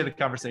 Really appreciate the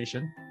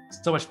conversation.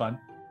 So much fun.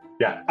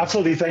 Yeah,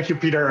 absolutely. Thank you,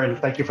 Peter. And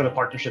thank you for the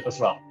partnership as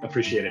well.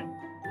 Appreciate it.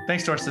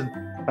 Thanks, Torsten.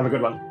 Have a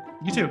good one.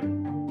 You too.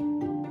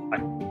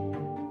 Bye.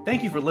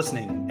 Thank you for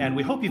listening, and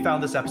we hope you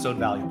found this episode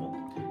valuable.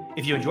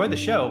 If you enjoyed the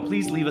show,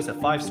 please leave us a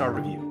 5-star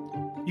review.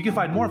 You can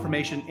find more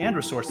information and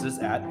resources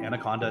at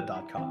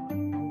anaconda.com.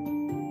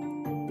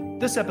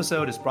 This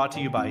episode is brought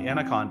to you by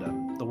Anaconda,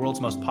 the world's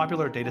most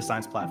popular data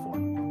science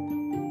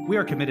platform. We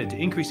are committed to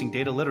increasing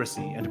data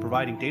literacy and to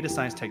providing data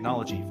science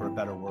technology for a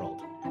better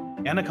world.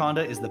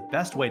 Anaconda is the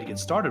best way to get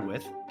started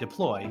with,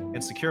 deploy,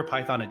 and secure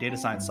Python and data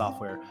science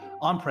software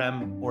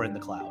on-prem or in the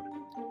cloud.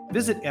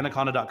 Visit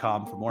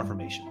anaconda.com for more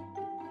information.